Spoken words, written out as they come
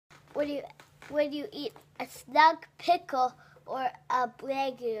would you eat a snug pickle or a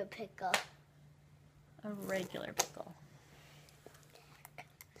regular pickle? A regular pickle.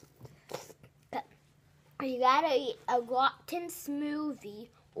 You gotta eat a rotten smoothie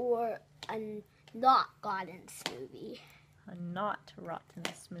or a not rotten smoothie. A not rotten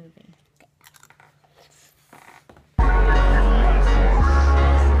smoothie.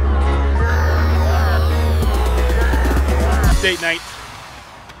 Date night.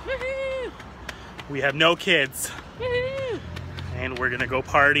 Woohoo! We have no kids. Woohoo! And we're gonna go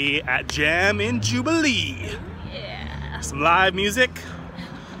party at Jam in Jubilee. Yeah. Some live music.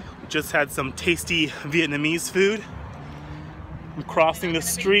 We just had some tasty Vietnamese food. I'm crossing the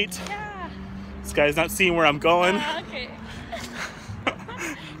street. Yeah. This guy's not seeing where I'm going. Okay.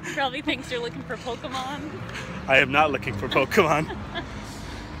 Probably thinks you're looking for Pokemon. I am not looking for Pokemon.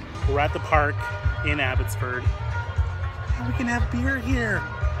 We're at the park in Abbotsford. And we can have beer here.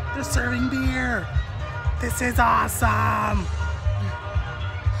 They're serving beer. This is awesome.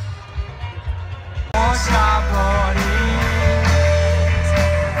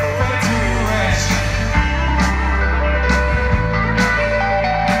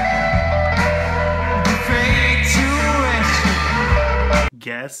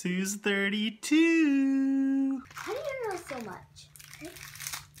 Guess who's 32? How do you know so much?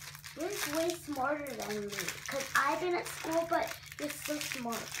 You're way smarter than me. Because I've been at school, but you're so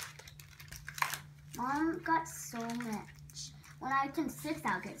smart. Mom got so much. When I turn 6,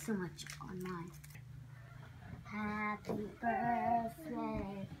 I'll get so much on mine. Happy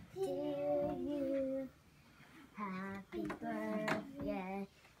birthday to you. Happy birthday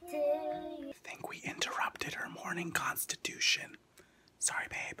to you. I think we interrupted her morning constitution. Sorry,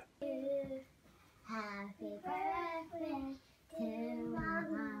 babe. Happy birthday to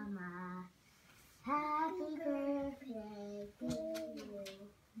Mama. Happy birthday to you.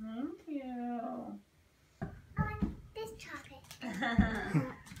 Thank you. I want this chocolate.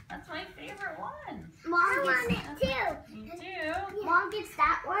 That's my favorite one. Mom wants it too. Me too. Mom gets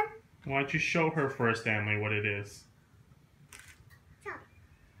that one. Why don't you show her first, Emily, what it is?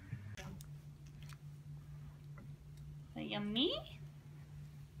 Yummy.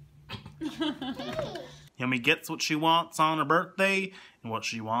 Yummy gets what she wants on her birthday, and what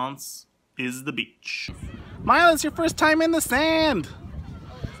she wants is the beach. Myla, it's your first time in the sand.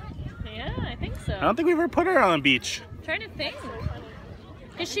 Yeah, I think so. I don't think we've ever put her on a beach. I'm trying to think.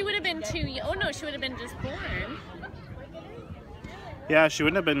 Because she would have been too young. Oh no, she would have been just born. Yeah, she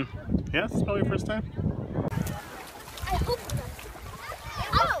wouldn't have been. Yeah, it's probably her first time. I hope so.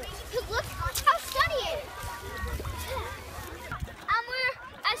 Oh, look how sunny it is. We're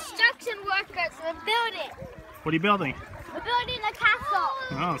construction workers. We're building. What are you building? We're building a castle.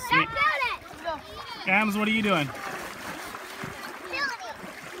 Oh, sweet. Build it. Ams, what are you doing? Building.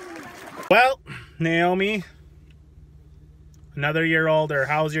 Well, Naomi, another year older.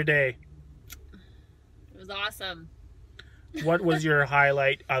 How was your day? It was awesome. What was your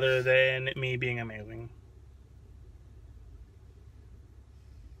highlight other than me being amazing?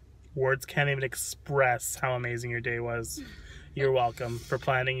 Words can't even express how amazing your day was. You're welcome for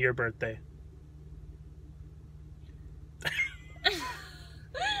planning your birthday.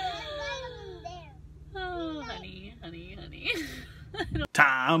 Oh, honey, honey, honey.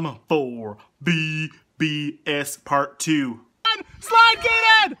 Time for BBS Part 2. Slide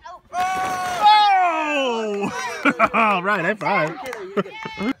Gated! Oh! All right, high five.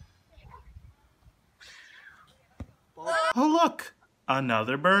 Oh, look.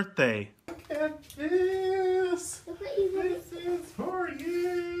 Another birthday. Look at this. This is for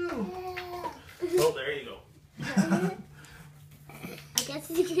you. Oh, there you go. I guess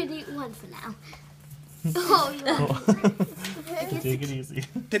you can eat once now. Oh, you Take it easy.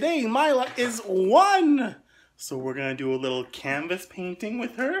 Today, Myla is 1. So we're going to do a little canvas painting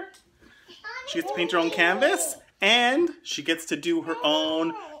with her. She gets to paint her own canvas. And she gets to do her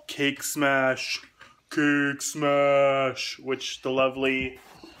own cake smash. Cake smash. Which the lovely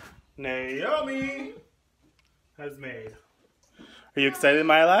Naomi has made. Are you excited,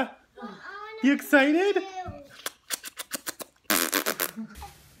 Myla? You excited?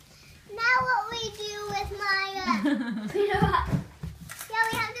 Now what we do with Myla? Yeah, we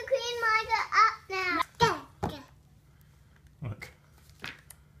have to clean Myla up now. Look.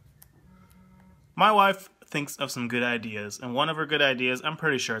 My wife thinks of some good ideas, and one of her good ideas, I'm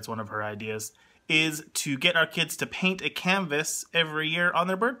pretty sure it's one of her ideas, is to get our kids to paint a canvas every year on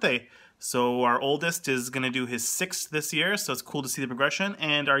their birthday. So our oldest is going to do his 6th this year, so it's cool to see the progression,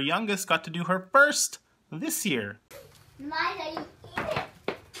 and our youngest got to do her 1st this year. Myla, you eat it.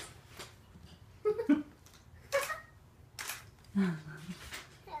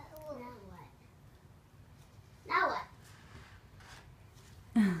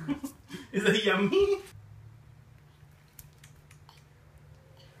 Is it yummy?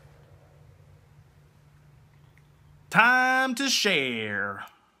 Time to share.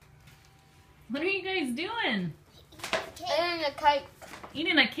 What are you guys doing? Eating a cake.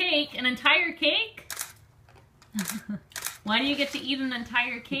 Eating a cake? An entire cake? Why do you get to eat an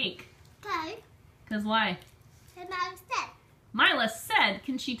entire cake? Cake. Because why? And Mom said. Myla said,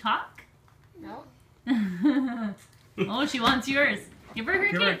 can she talk? No. Oh, she wants yours. Give her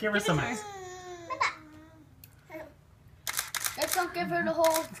cake. Give her some. it to her. Let's don't give her the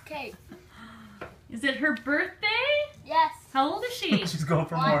whole cake. Is it her birthday? Yes. How old is she? She's going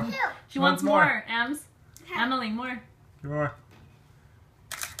for more. She wants more. Ems. Emily, more. Give more.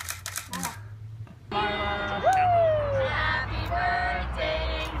 Happy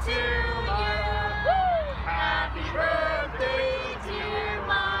birthday to you. Happy birthday, dear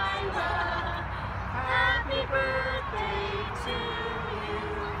Myla. Happy birthday to you.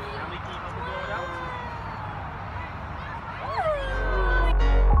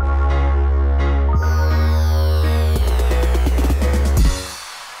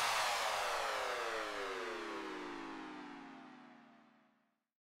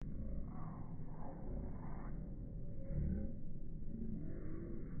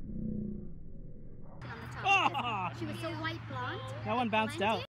 She was so white blonde. That one bounced out.